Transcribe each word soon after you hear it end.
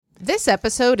This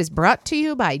episode is brought to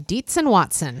you by Dietz and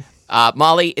Watson.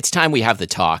 Molly, it's time we have the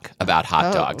talk about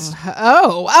hot dogs.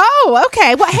 Oh,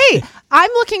 okay. Well, hey, I'm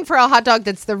looking for a hot dog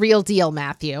that's the real deal,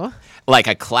 Matthew. Like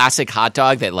a classic hot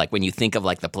dog that, like, when you think of,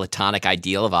 like, the platonic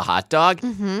ideal of a hot dog,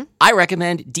 I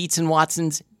recommend Dietz and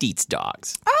Watson's Dietz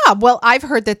Dogs. Well, I've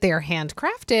heard that they're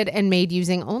handcrafted and made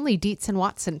using only Dietz and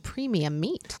Watson premium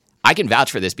meat. I can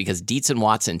vouch for this because Dietz and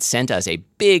Watson sent us a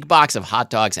big box of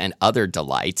hot dogs and other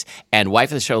delights. And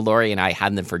wife of the show, Lori, and I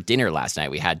had them for dinner last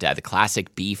night. We had the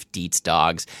classic beef Dietz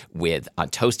dogs with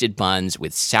toasted buns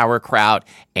with sauerkraut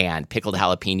and pickled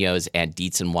jalapenos and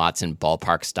Dietz and Watson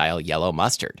ballpark-style yellow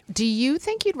mustard. Do you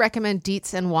think you'd recommend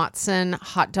Dietz and Watson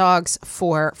hot dogs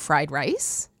for fried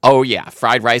rice? Oh, yeah.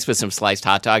 Fried rice with some sliced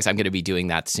hot dogs. I'm going to be doing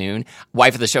that soon.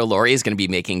 Wife of the show, Lori, is going to be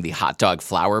making the hot dog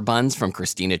flour buns from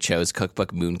Christina Cho's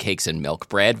cookbook, Mooncakes and Milk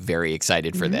Bread. Very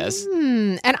excited for this.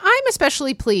 And I'm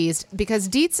especially pleased because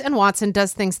Dietz and Watson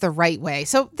does things the right way.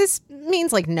 So this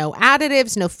means like no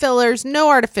additives, no fillers, no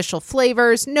artificial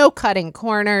flavors, no cutting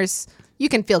corners. You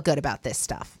can feel good about this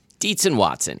stuff. Dietz and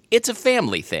Watson. It's a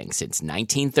family thing since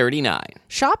 1939.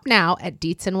 Shop now at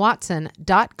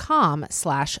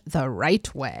dietzandwatson.com/the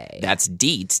right way. That's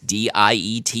Dietz,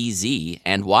 D-I-E-T-Z,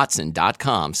 and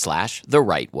Watson.com/the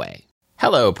right way.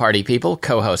 Hello, party people.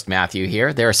 Co-host Matthew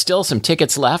here. There are still some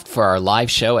tickets left for our live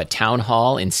show at Town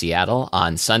Hall in Seattle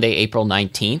on Sunday, April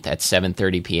 19th at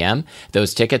 7:30 p.m.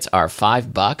 Those tickets are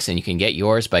 $5, and you can get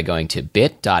yours by going to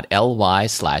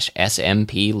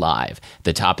bit.ly/SMP Live.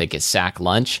 The topic is Sack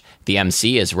Lunch. The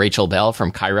MC is Rachel Bell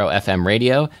from Cairo FM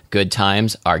Radio. Good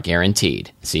times are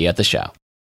guaranteed. See you at the show.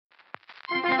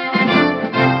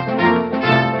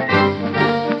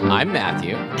 I'm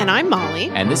Matthew. And I'm Molly.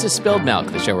 And this is Spilled Milk,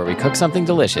 the show where we cook something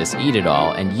delicious, eat it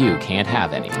all, and you can't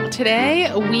have any.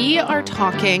 Today, we are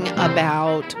talking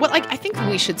about, well, I think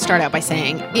we should start out by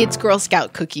saying it's Girl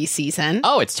Scout cookie season.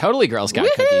 Oh, it's totally Girl Scout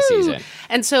cookie season.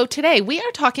 And so today, we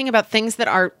are talking about things that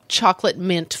are chocolate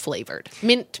mint flavored.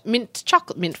 Mint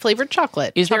flavored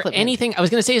chocolate. Is chocolate there anything, I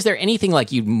was going to say, is there anything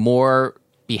like you'd more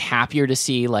be happier to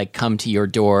see like come to your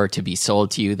door to be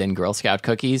sold to you than Girl Scout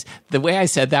cookies? The way I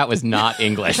said that was not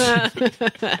English. Well, do they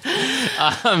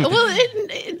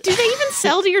even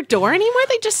sell to your door anymore?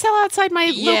 They just sell outside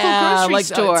my local grocery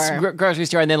store. Grocery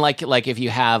store. And then like if you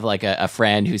have like a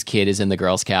friend whose kid is in the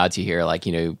Girl Scouts, you hear like,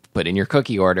 put in your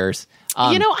cookie orders.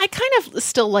 I kind of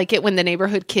still like it when the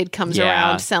neighborhood kid comes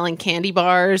around selling candy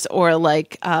bars or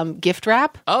like gift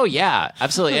wrap. Oh, yeah,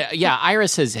 absolutely. Yeah,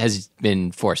 Iris has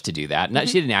been forced to do that.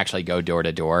 She didn't actually go door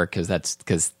to door because that's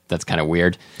kind of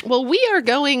weird. Well, we're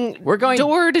going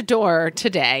door to door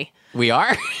today. We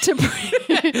are to bring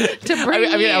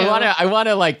I want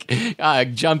to like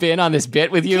jump in on this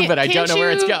bit with you, but I don't know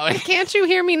where it's going. Can't you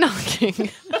hear me knocking?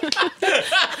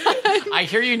 I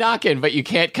hear you knocking, but you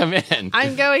can't come in.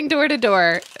 I'm going door to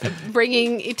door,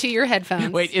 bringing it to your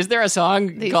headphones. Wait, is there a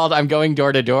song called "I'm Going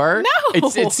Door to Door"? No,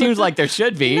 it seems like there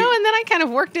should be. No, and then I kind of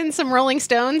worked in some Rolling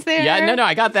Stones there. Yeah, no,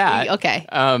 I got that. Okay.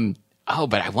 Oh,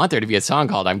 but I want there to be a song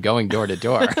called "I'm Going Door to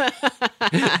Door."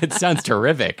 It sounds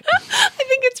terrific. I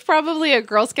think it's probably a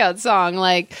Girl Scout song,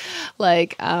 not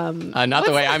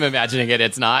the way I'm imagining it.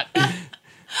 It's not.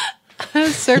 A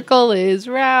circle is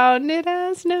round; it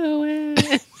has no end.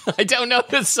 I don't know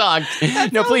this song.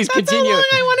 Please continue. How long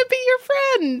I want to be your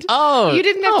friend. Oh, you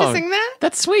didn't have to sing that?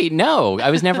 That's sweet. No,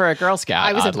 I was never a Girl Scout.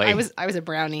 I was a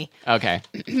brownie. Okay.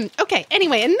 Okay.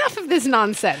 Anyway, enough of this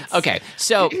nonsense. Okay.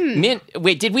 So mint.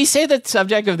 Wait, did we say the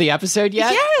subject of the episode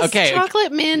yet? Yes. Okay.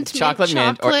 Chocolate mint. Chocolate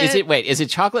mint. Or is it? Wait, is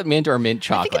it chocolate mint or mint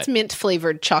chocolate? I think it's mint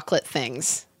flavored chocolate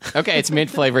things. Okay, it's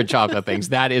mint flavored chocolate things.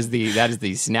 That is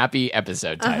the snappy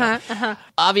episode title.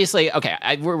 Obviously, okay,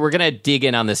 we're gonna dig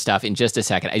in on this stuff in just a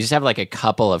second. I just have like a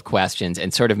couple of questions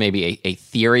and sort of maybe a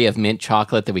theory of mint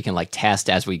chocolate that we can like test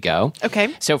as we go.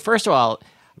 Okay. So first of all,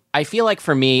 I feel like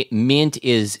for me, mint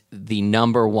is the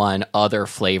number one other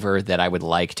flavor that I would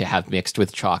like to have mixed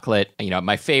with chocolate.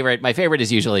 My favorite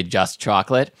is usually just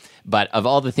chocolate, but of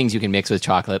all the things you can mix with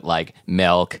chocolate, like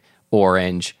milk,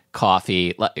 orange,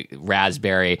 coffee,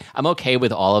 raspberry, I'm okay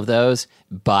with all of those,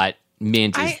 but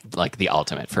mint is like the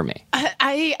ultimate for me.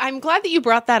 I'm glad that you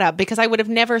brought that up because I would have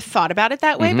never thought about it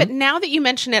that way. But now that you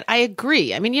mention it, I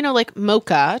agree. I mean, like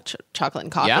mocha, chocolate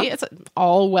and coffee, it's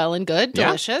all well and good,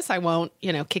 delicious. I won't,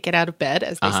 kick it out of bed,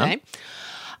 as they say.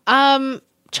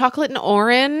 Chocolate and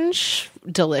orange,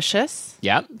 delicious.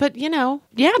 Yeah. But,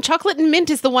 chocolate and mint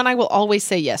is the one I will always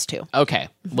say yes to. Okay.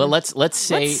 Well, let's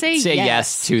say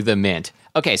yes to the mint.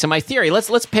 Okay, so my theory,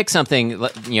 let's pick something,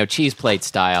 cheese plate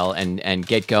style and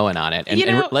get going on it.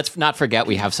 And let's not forget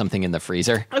we have something in the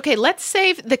freezer. Okay, let's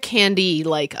save the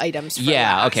candy-like items for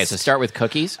last. Okay, so start with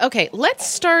cookies. Okay, let's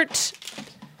start...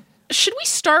 Should we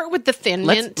start with the Thin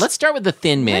Mint? Let's start with the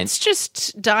Thin Mint. Let's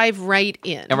just dive right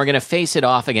in. And we're going to face it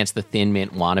off against the Thin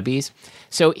Mint wannabes.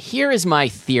 So here is my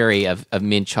theory of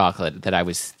mint chocolate that I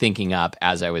was thinking up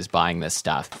as I was buying this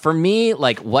stuff. For me,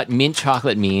 like, what mint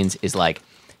chocolate means is, like,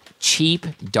 cheap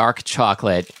dark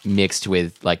chocolate mixed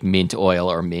with, like, mint oil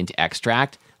or mint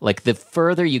extract. Like, the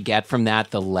further you get from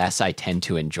that, the less I tend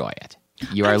to enjoy it.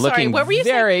 You are looking what were you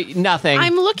saying? Nothing.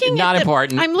 I'm looking not at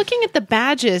important. I'm looking at the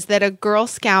badges that a Girl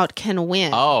Scout can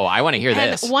win. Oh, I want to hear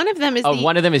and this. One of them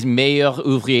is Meilleur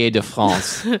Ouvrier de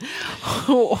France.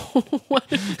 One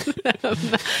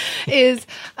of them is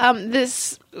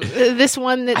this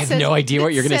one that I have says, no idea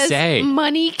what you're going to say.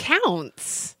 Money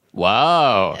counts.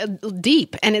 Whoa.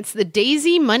 Deep. And it's the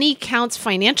Daisy Money Counts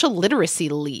Financial Literacy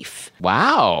Leaf.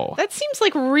 Wow. That seems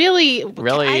like really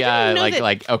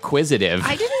like acquisitive.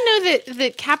 I didn't know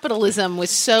that capitalism was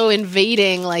so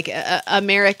invading like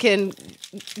American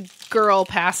girl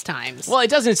pastimes. Well, it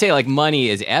doesn't say like money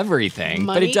is everything,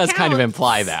 but it does kind of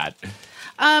imply that.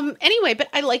 Anyway, but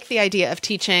I like the idea of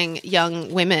teaching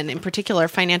young women, in particular,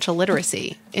 financial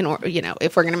literacy.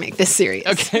 If we're going to make this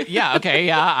serious.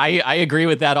 Okay, I agree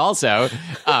with that. Also,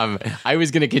 I was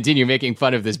going to continue making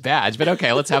fun of this badge, but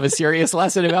okay, let's have a serious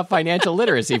lesson about financial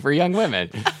literacy for young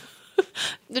women.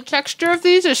 The texture of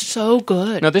these is so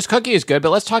good. No, this cookie is good, but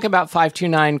let's talk about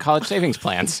 529 college savings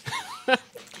plans.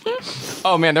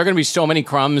 Oh man, there are going to be so many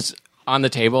crumbs on the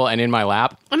table and in my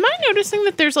lap. Am I noticing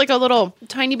that there's like a little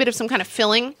tiny bit of some kind of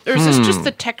filling? Or is this just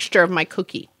the texture of my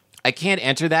cookie? I can't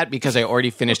answer that because I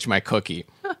already finished my cookie.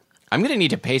 I'm going to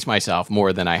need to pace myself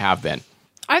more than I have been.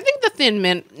 I think the Thin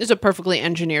Mint is a perfectly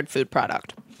engineered food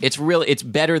product. It's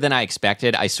better than I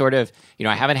expected. I sort of,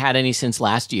 I haven't had any since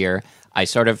last year. I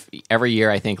sort of, every year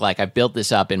I think like I've built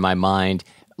this up in my mind.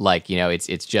 Like,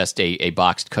 it's just a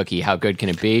boxed cookie. How good can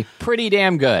it be? Pretty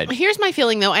damn good. Here's my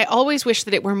feeling, though. I always wish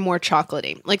that it were more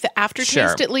chocolatey. Like, the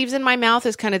aftertaste it leaves in my mouth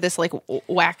is kind of this, like,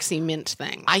 waxy mint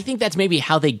thing. I think that's maybe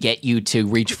how they get you to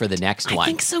reach for the next one. I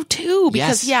think so, too.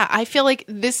 Because, I feel like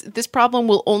this problem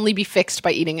will only be fixed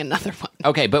by eating another one.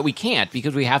 Okay, but we can't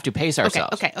because we have to pace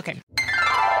ourselves. Okay.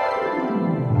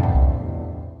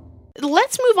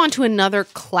 Let's move on to another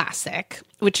classic,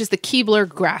 which is the Keebler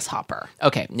Grasshopper.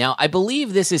 Okay, now I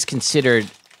believe this is considered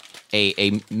a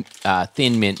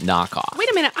Thin Mint knockoff. Wait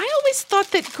a minute, I always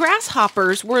thought that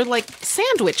grasshoppers were like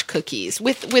sandwich cookies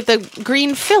with a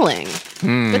green filling.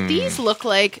 But these look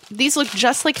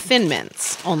just like Thin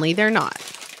Mints, only they're not.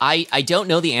 I don't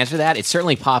know the answer to that. It's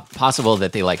certainly possible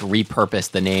that they like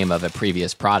repurposed the name of a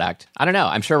previous product. I don't know.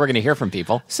 I'm sure we're going to hear from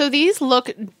people. So these look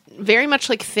very much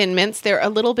like Thin Mints. They're a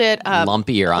little bit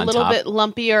lumpier on top. A little bit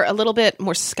lumpier, a little bit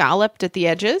more scalloped at the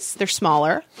edges. They're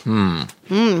smaller. Oh,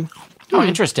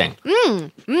 interesting.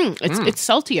 It's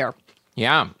saltier.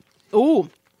 Yeah. Oh,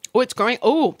 it's growing.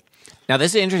 Oh. Now,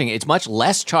 this is interesting. It's much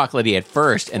less chocolatey at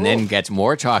first and then gets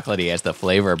more chocolatey as the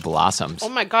flavor blossoms. Oh,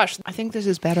 my gosh. I think this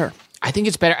is better. I think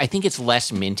it's better. I think it's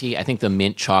less minty. I think the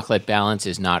mint chocolate balance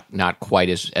is not quite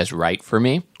as right for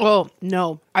me. Oh,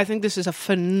 no. I think this is a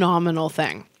phenomenal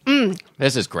thing.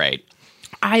 This is great.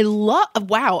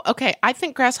 Wow. Okay. I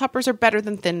think grasshoppers are better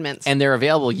than Thin Mints. And they're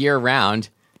available year-round.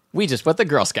 We just put the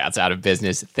Girl Scouts out of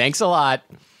business. Thanks a lot.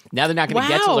 Now they're not going to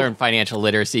get to learn financial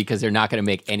literacy because they're not going to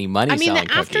make any money selling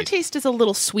cookies. The aftertaste is a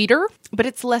little sweeter, but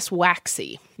it's less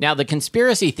waxy. Now, the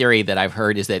conspiracy theory that I've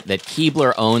heard is that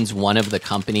Keebler owns one of the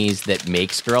companies that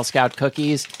makes Girl Scout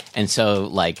cookies. And so,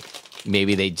 like,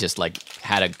 maybe they just, like,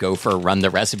 had a gopher run the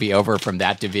recipe over from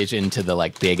that division to the,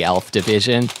 like, Big Elf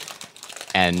division.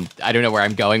 And I don't know where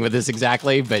I'm going with this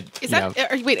exactly, but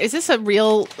wait, is this a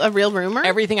real rumor?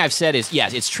 Everything I've said is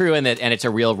yes, it's true, and it's a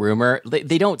real rumor.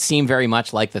 They don't seem very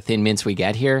much like the Thin Mints we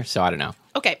get here, so I don't know.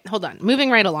 Okay, hold on. Moving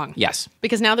right along. Yes,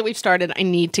 because now that we've started, I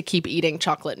need to keep eating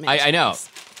chocolate mints. I know.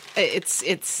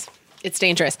 It's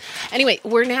dangerous. Anyway,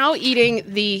 we're now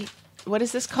eating what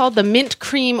is this called? The mint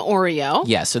cream Oreo.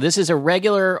 Yeah, so this is a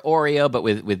regular Oreo, but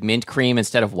with mint cream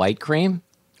instead of white cream.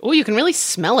 Oh, you can really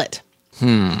smell it.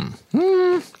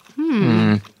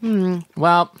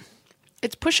 Well,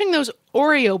 it's pushing those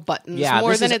Oreo buttons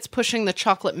more than it's pushing the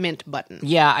chocolate mint button.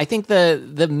 Yeah, I think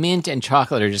the mint and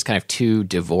chocolate are just kind of too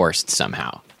divorced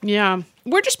somehow. Yeah.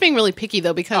 We're just being really picky,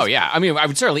 though, because... Oh, yeah. I mean, I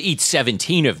would certainly eat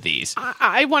 17 of these.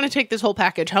 I want to take this whole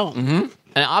package home. Mm-hmm.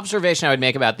 An observation I would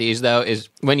make about these, though, is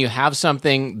when you have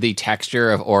something the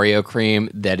texture of Oreo cream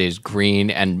that is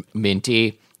green and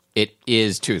minty, it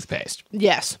is toothpaste.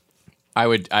 Yes. I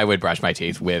would brush my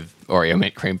teeth with Oreo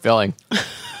mint cream filling.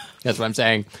 That's what I'm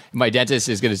saying. My dentist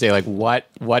is going to say, like,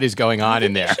 what is going on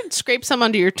in there? You should scrape some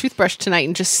under your toothbrush tonight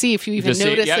and just see if you even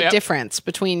notice a difference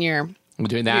between your. I'm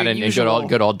doing that and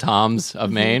good old Tom's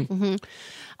of Maine.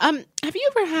 Mm-hmm. Have you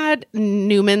ever had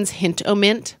Newman's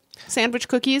Hint-O-Mint sandwich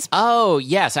cookies? Oh,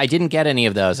 yes. I didn't get any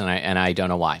of those, and I don't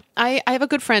know why. I have a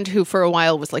good friend who for a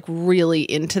while was like really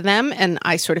into them, and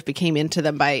I sort of became into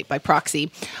them by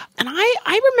proxy. And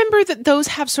I remember that those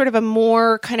have sort of a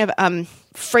more kind of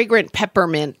fragrant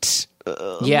peppermint.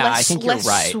 I think you're less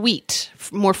right. Sweet,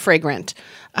 more fragrant.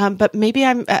 But maybe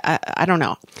I don't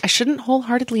know. I shouldn't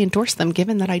wholehearted endorse them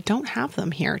given that I don't have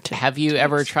them here. Have you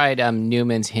ever tried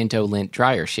Newman's Hint-O-Lint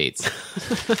dryer sheets?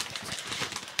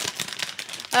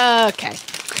 Okay.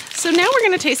 So now we're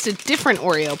going to taste a different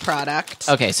Oreo product.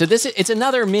 Okay, so it's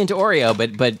another mint Oreo,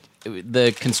 but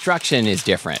the construction is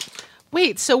different.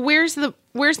 Wait, so where's the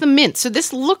mint? So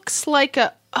this looks like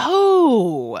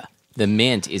the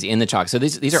mint is in the chocolate. So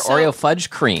these are Oreo fudge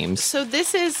creams. So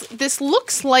this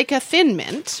looks like a Thin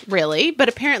Mint, really, but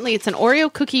apparently it's an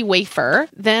Oreo cookie wafer,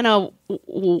 then a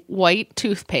white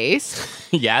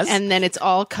toothpaste. Yes. And then it's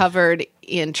all covered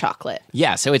in chocolate.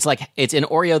 Yeah, so it's an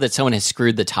Oreo that someone has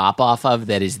screwed the top off of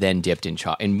that is then dipped in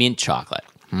mint chocolate.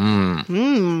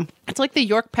 It's like the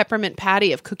York peppermint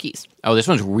patty of cookies. Oh, this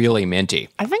one's really minty.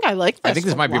 I think I like this. I think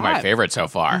this might be my favorite so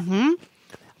far. Mm-hmm.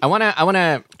 I want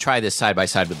to try this side by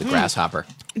side with the grasshopper.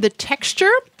 The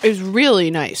texture is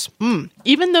really nice.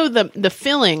 Even though the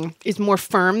filling is more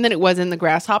firm than it was in the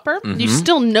grasshopper, you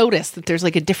still notice that there's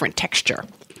like a different texture.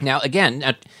 Now,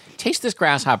 taste this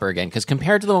grasshopper again, because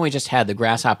compared to the one we just had, the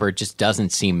grasshopper just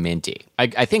doesn't seem minty.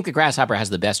 I think the grasshopper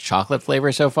has the best chocolate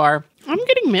flavor so far. I'm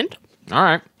getting mint. All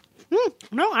right.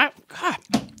 God.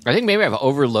 I think maybe I've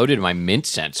overloaded my mint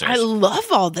sensors. I love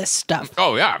all this stuff.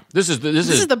 Oh yeah, this is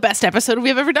the best episode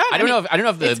we've ever done. I don't know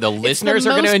if the listeners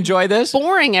are going to enjoy this.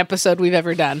 Boring episode we've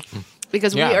ever done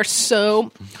because we are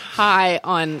so high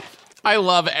on. I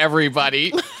love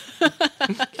everybody,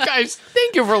 guys.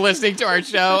 Thank you for listening to our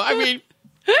show. I mean,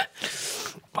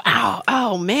 wow.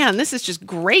 Oh man, this is just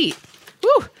great.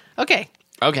 Woo. Okay.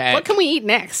 What can we eat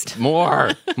next?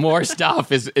 More stuff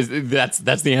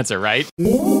that's the answer, right?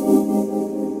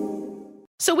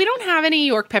 So we don't have any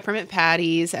York peppermint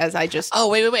patties, as I just. Oh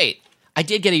wait! I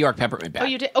did get a York peppermint patty. Oh,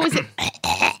 you did. Oh, is it?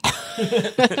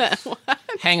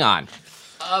 Hang on.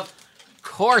 Of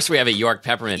course, we have a York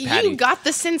peppermint patty. You got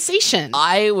the sensation.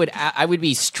 I would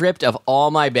be stripped of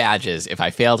all my badges if I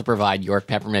failed to provide York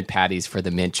peppermint patties for the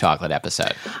mint chocolate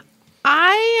episode.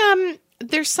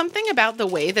 There's something about the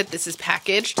way that this is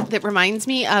packaged that reminds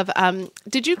me of,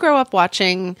 did you grow up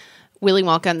watching Willy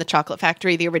Wonka and the Chocolate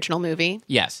Factory, the original movie?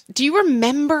 Yes. Do you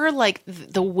remember like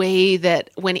the way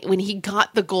that when he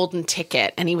got the golden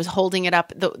ticket and he was holding it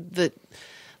up, the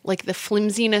like the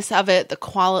flimsiness of it, the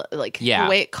quality, the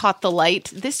way it caught the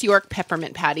light? This York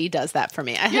peppermint patty does that for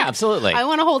me. Yeah, absolutely. I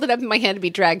want to hold it up in my hand to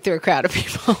be dragged through a crowd of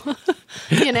people.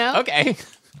 You know? Okay.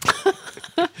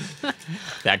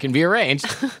 That can be arranged.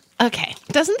 Okay.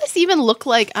 Doesn't this even look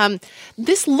like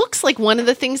this looks like one of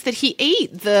the things that he ate?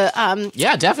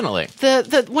 Yeah, definitely.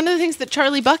 The one of the things that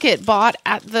Charlie Bucket bought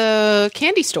at the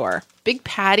candy store. Big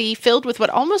patty filled with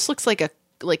what almost looks like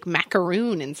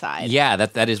macaroon inside. Yeah,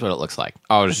 that is what it looks like.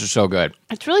 Oh, this is so good.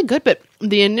 It's really good, but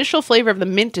the initial flavor of the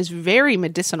mint is very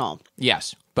medicinal.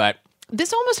 Yes, but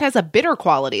this almost has a bitter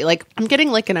quality. Like I'm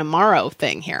getting like an Amaro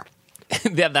thing here. I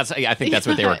think that's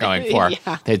what they were going for.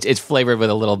 Yeah. It's flavored with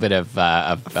a little bit of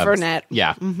Fernet.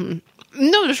 Yeah. Mm-hmm.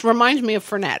 No, this reminds me of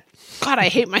Fernet. God, I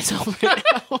hate myself right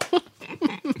now.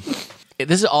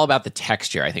 This is all about the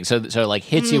texture, I think. So like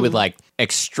hits you with like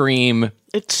extreme.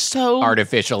 It's so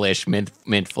artificial-ish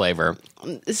mint flavor.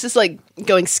 This is like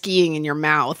going skiing in your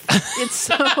mouth. It's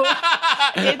so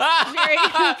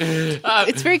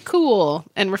it's very cool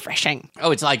and refreshing.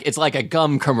 Oh, it's like a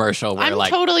gum commercial where I'm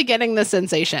totally getting the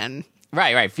sensation.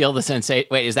 Right. Feel the sensation.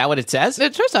 Wait, is that what it says?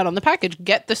 It says that on the package.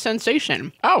 Get the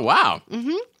sensation. Oh, wow.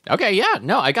 Mm-hmm. Okay, yeah.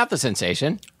 No, I got the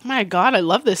sensation. My God, I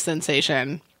love this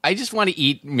sensation. I just want to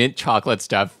eat mint chocolate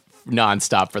stuff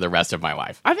nonstop for the rest of my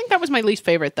life. I think that was my least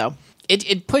favorite, though.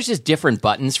 It pushes different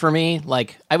buttons for me.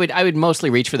 Like I would mostly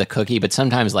reach for the cookie, but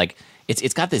sometimes like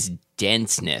it's got this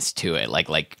denseness to it, like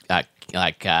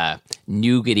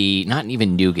nougaty, not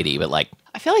even nougaty, but like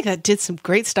I feel like that did some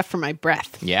great stuff for my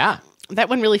breath. Yeah. That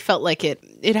one really felt like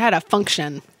it had a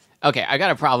function. Okay, I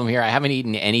got a problem here. I haven't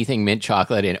eaten anything mint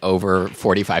chocolate in over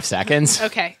 45 seconds.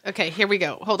 Okay, here we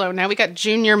go. Hold on. Now we got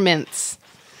Junior Mints.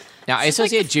 Now, I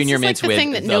associate Junior Mints with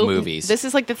the movies. This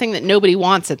is like the thing that nobody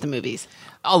wants at the movies.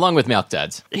 Along with Milk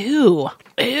Duds. Ew.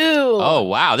 Oh,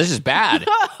 wow. This is bad.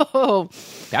 Oh.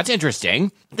 That's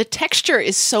interesting. The texture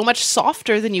is so much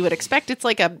softer than you would expect. It's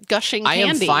like a gushing candy. I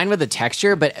am fine with the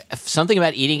texture, but something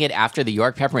about eating it after the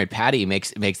York peppermint patty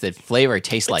makes the flavor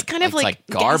taste like kind of like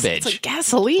garbage. It's like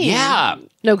gasoline. Yeah.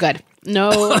 No good.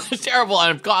 No. It's terrible.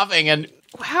 I'm coughing and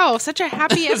wow, such a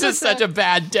happy episode. This is such a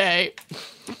bad day.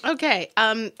 Okay.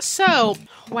 So,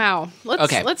 wow.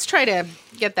 Let's try to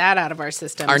get that out of our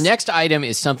system. Our next item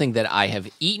is something that I have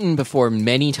eaten before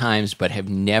many times but have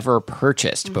never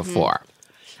purchased before.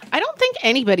 I don't think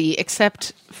anybody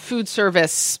except food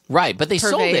service right, but they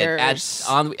purveyors.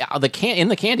 sold it in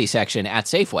the candy section at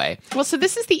Safeway. Well, so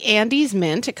this is the Andes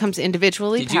Mint. It comes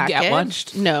individually packaged. Did you get one?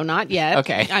 No, not yet.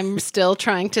 Okay. I'm still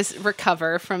trying to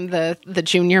recover from the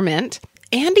Junior Mint.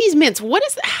 Andes Mints.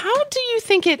 How do you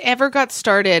think it ever got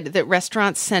started that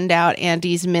restaurants send out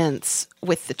Andes Mints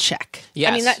with the check?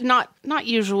 Yes. I mean, that not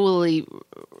usually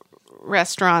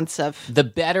restaurants of... The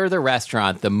better the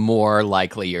restaurant, the more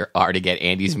likely you are to get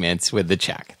Andes Mints with the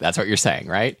check. That's what you're saying,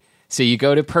 right? So you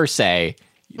go to Per Se,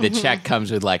 the check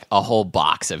comes with like a whole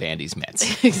box of Andes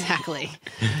Mints. Exactly.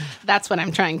 That's what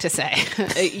I'm trying to say.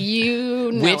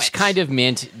 You know Which kind of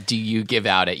mint do you give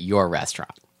out at your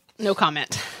restaurant? No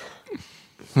comment.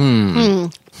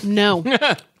 No.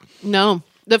 No.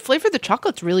 The flavor of the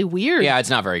chocolate's really weird. Yeah, it's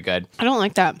not very good. I don't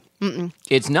like that.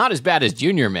 It's not as bad as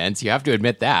Junior Mints. You have to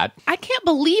admit that. I can't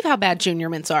believe how bad Junior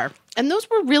Mints are. And those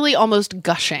were really almost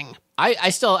gushing.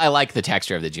 I like the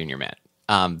texture of the Junior Mint.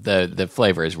 The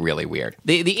flavor is really weird.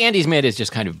 The Andes Mint is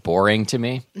just kind of boring to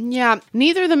me. Yeah,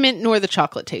 neither the mint nor the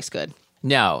chocolate taste good.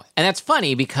 No. And that's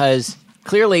funny because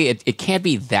clearly it can't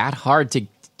be that hard to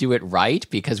do it right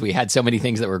because we had so many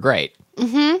things that were great.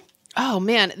 Mm-hmm. Oh,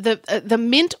 man. The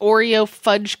mint Oreo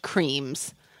fudge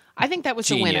creams. I think that was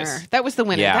the winner. That was the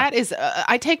winner. Yeah. That is,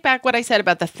 I take back what I said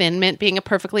about the Thin Mint being a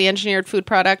perfectly engineered food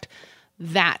product.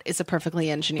 That is a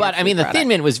perfectly engineered But, I mean, the product. Thin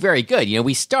Mint was very good. You know,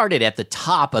 we started at the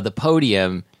top of the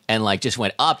podium and, like, just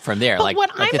went up from there. But like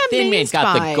what I'm the Thin Mint amazed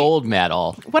got by- the gold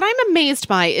medal. What I'm amazed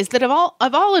by is that of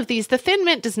all of these, the Thin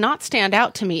Mint does not stand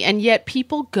out to me, and yet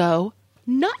people go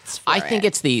nuts for I think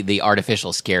it's the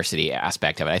artificial scarcity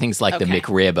aspect of it. I think it's like the Okay.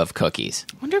 McRib of cookies.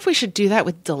 I wonder if we should do that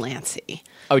with Delancey.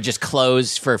 Oh, just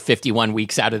close for 51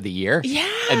 weeks out of the year? Yeah.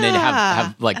 And then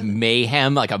have like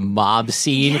mayhem, like a mob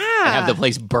scene, and have the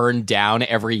place burned down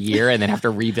every year and then have to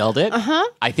rebuild it? Uh-huh.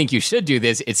 I think you should do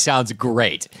this. It sounds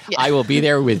great. Yeah. I will be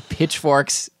there with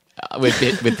pitchforks, with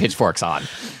pitchforks on,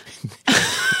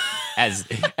 as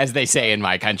they say in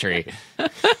my country.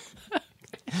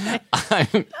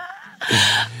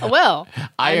 Well,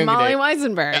 I I'm am Molly gonna-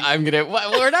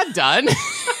 Weisenberg. We're not done.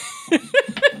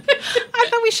 I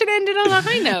thought we should end it on a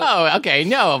high note. Oh, okay.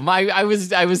 No, I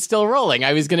was still rolling.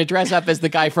 I was going to dress up as the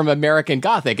guy from American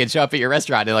Gothic and show up at your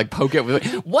restaurant and like poke it with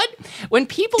what? When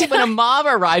a mob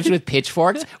arrives with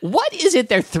pitchforks, what is it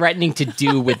they're threatening to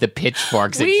do with the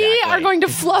pitchforks? We exactly? are going to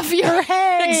fluff your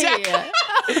hay.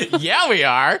 Exactly. Yeah, we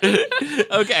are.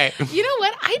 Okay. You know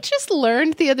what? I just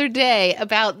learned the other day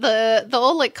about the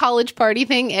old like college party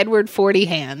thing, Edward 40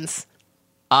 hands.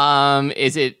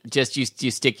 Is it just you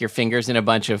stick your fingers in a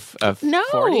bunch of No.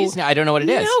 40s? No, I don't know what it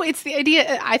is. No, it's the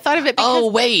idea. I thought of it because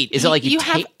Oh, wait. Is it like you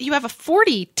have a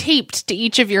 40 taped to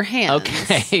each of your hands.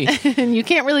 Okay. And you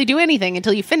can't really do anything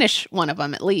until you finish one of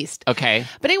them at least. Okay.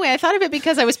 But anyway, I thought of it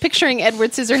because I was picturing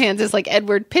Edward Scissorhands as like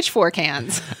Edward Pitchfork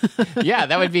Hands. Yeah,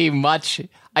 that would be much.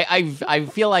 I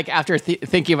feel like after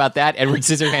thinking about that, Edward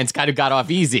Scissorhands kind of got off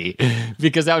easy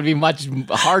because that would be much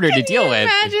harder to deal with.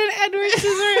 Imagine Edward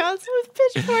Scissorhands with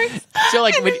pitchforks. So,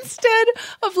 like, and instead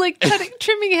of like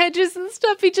trimming hedges and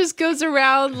stuff, he just goes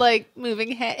around like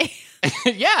moving hay.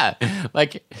 Yeah,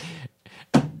 like.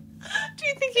 Do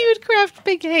you think he would craft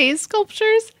big hay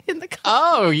sculptures in the?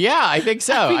 Oh yeah, I think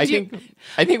so. I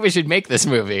think we should make this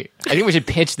movie. I think we should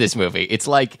pitch this movie. It's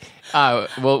like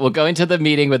we'll go into the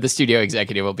meeting with the studio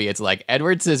executive. It's like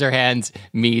Edward Scissorhands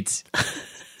meets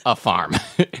a farm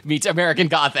meets American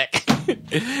Gothic.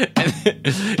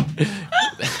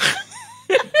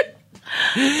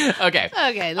 Okay.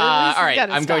 Okay. All right.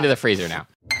 I'm going to the freezer now.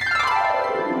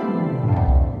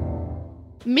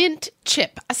 Mint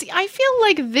chip. See, I feel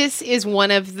like this is one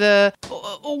of the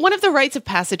rites of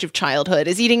passage of childhood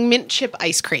is eating mint chip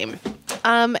ice cream.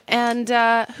 And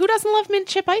who doesn't love mint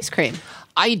chip ice cream?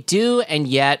 I do, and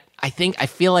yet I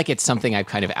feel like it's something I've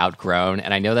kind of outgrown,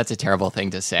 and I know that's a terrible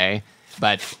thing to say,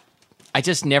 but I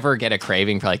just never get a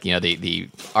craving for like, the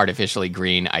artificially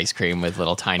green ice cream with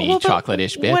little tiny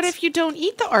chocolate-ish bits. What if you don't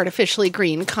eat the artificially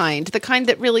green kind? The kind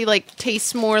that really like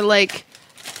tastes more like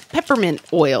peppermint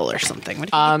oil or something.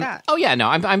 What do you eat that? Oh yeah, no,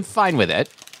 I'm fine with it.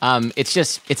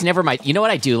 It's never my. You know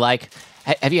what I do like?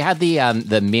 Have you had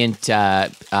the mint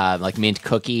like mint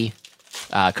cookie,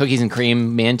 cookies and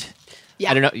cream mint?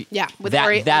 Yeah. I don't know. Yeah.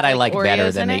 That I like Oreos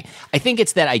better than it? I think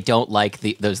it's that I don't like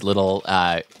those little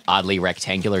oddly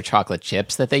rectangular chocolate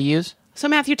chips that they use. So,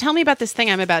 Matthew, tell me about this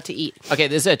thing I'm about to eat. Okay,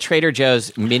 this is a Trader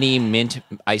Joe's mini mint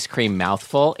ice cream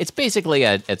mouthful. It's basically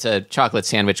a chocolate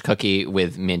sandwich cookie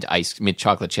with mint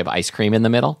chocolate chip ice cream in the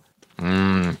middle.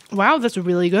 Wow, that's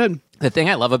really good. The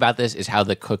thing I love about this is how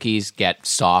the cookies get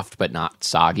soft but not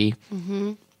soggy.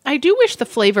 Mm-hmm. I do wish the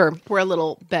flavor were a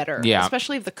little better,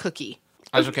 especially of the cookie.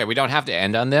 That's okay. We don't have to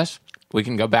end on this. We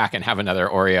can go back and have another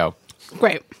Oreo.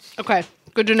 Great. Okay.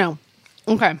 Good to know.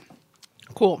 Okay.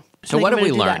 Cool. So what have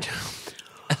we learned?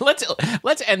 Let's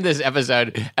end this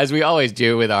episode as we always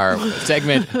do with our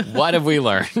segment. What have we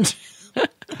learned?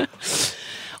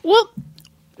 Well,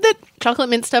 that chocolate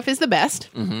mint stuff is the best.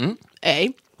 Mm-hmm.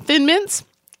 Thin mints,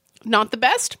 not the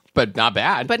best, but not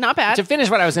bad. To finish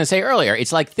what I was going to say earlier,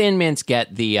 it's like Thin Mints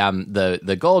get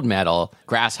the gold medal,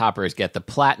 Grasshoppers get the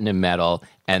platinum medal,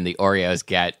 and the Oreos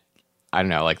get, I don't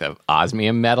know, like the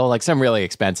osmium medal, like some really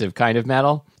expensive kind of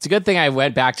medal. It's a good thing I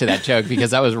went back to that joke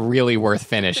because that was really worth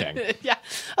finishing. Yeah.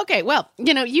 Okay. Well,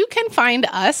 you can find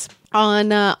us on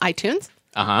iTunes.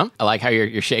 I like how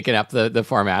you're shaking up the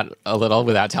format a little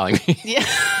without telling me. Yeah.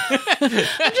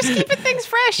 I'm just keeping things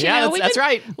fresh. That's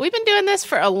right. We've been doing this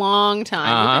for a long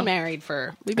time. We've been married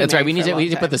for. That's right. We need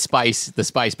to put the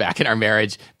spice back in our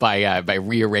marriage by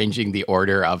rearranging the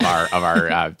order of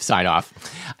our sign off.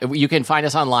 You can find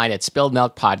us online at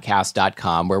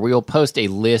spilledmilkpodcast.com, where we will post a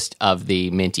list of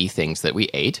the minty things that we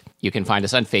ate. You can find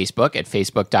us on Facebook at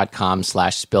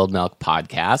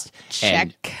facebook.com/spilledmilkpodcast.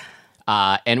 Check.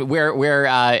 And we're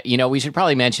we should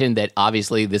probably mention that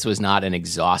obviously this was not an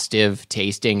exhaustive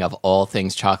tasting of all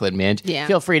things chocolate mint. Yeah.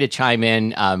 Feel free to chime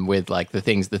in with like the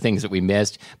things that we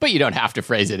missed, but you don't have to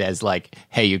phrase it as like,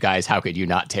 hey, you guys, how could you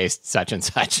not taste such and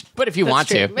such? But if you want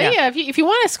to. But if you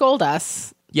want to scold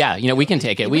us. Yeah, we can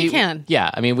take it. We can. Yeah,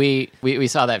 I mean, we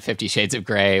saw that 50 Shades of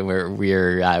Grey where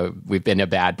we've been a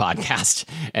bad podcast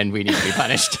and we need to be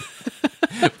punished.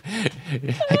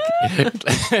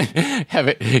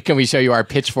 Can we show you our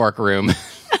pitchfork room?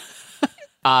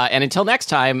 And until next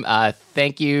time,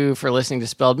 thank you for listening to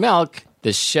Spilled Milk.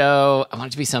 The show, I want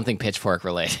it to be something pitchfork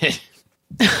related.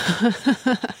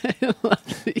 I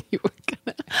love that you were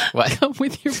gonna come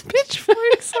with your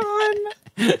pitchforks on.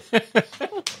 What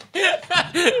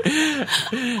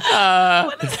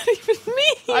does that even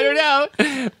mean? I don't know.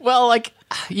 Well,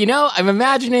 I'm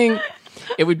imagining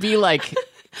it would be like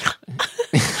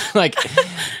kind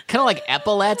of like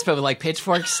epaulets, but with like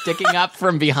pitchforks sticking up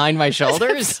from behind my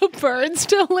shoulders. So birds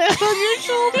to land on your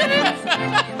shoulders.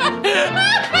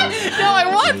 No,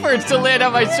 I want birds to land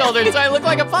on my shoulders so I look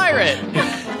like a pirate.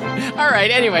 All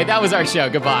right, anyway, that was our show.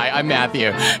 Goodbye. I'm Matthew.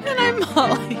 And I'm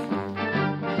Molly.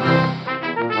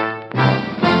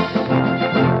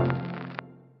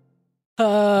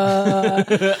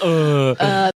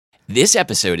 This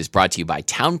episode is brought to you by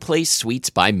Town Place Suites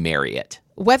by Marriott.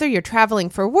 Whether you're traveling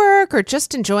for work or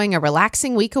just enjoying a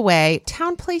relaxing week away,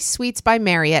 Town Place Suites by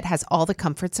Marriott has all the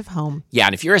comforts of home. Yeah,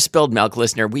 and if you're a Spilled Milk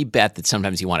listener, we bet that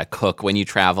sometimes you want to cook when you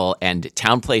travel, and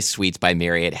Town Place Suites by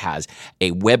Marriott has a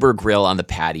Weber grill on the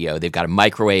patio. They've got a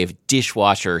microwave,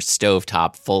 dishwasher,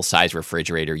 stovetop, full-size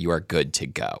refrigerator. You are good to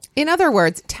go. In other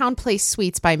words, Town Place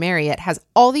Suites by Marriott has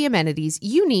all the amenities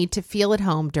you need to feel at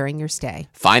home during your stay.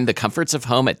 Find the comforts of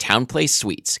home at Town Place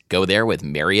Suites. Go there with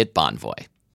Marriott Bonvoy.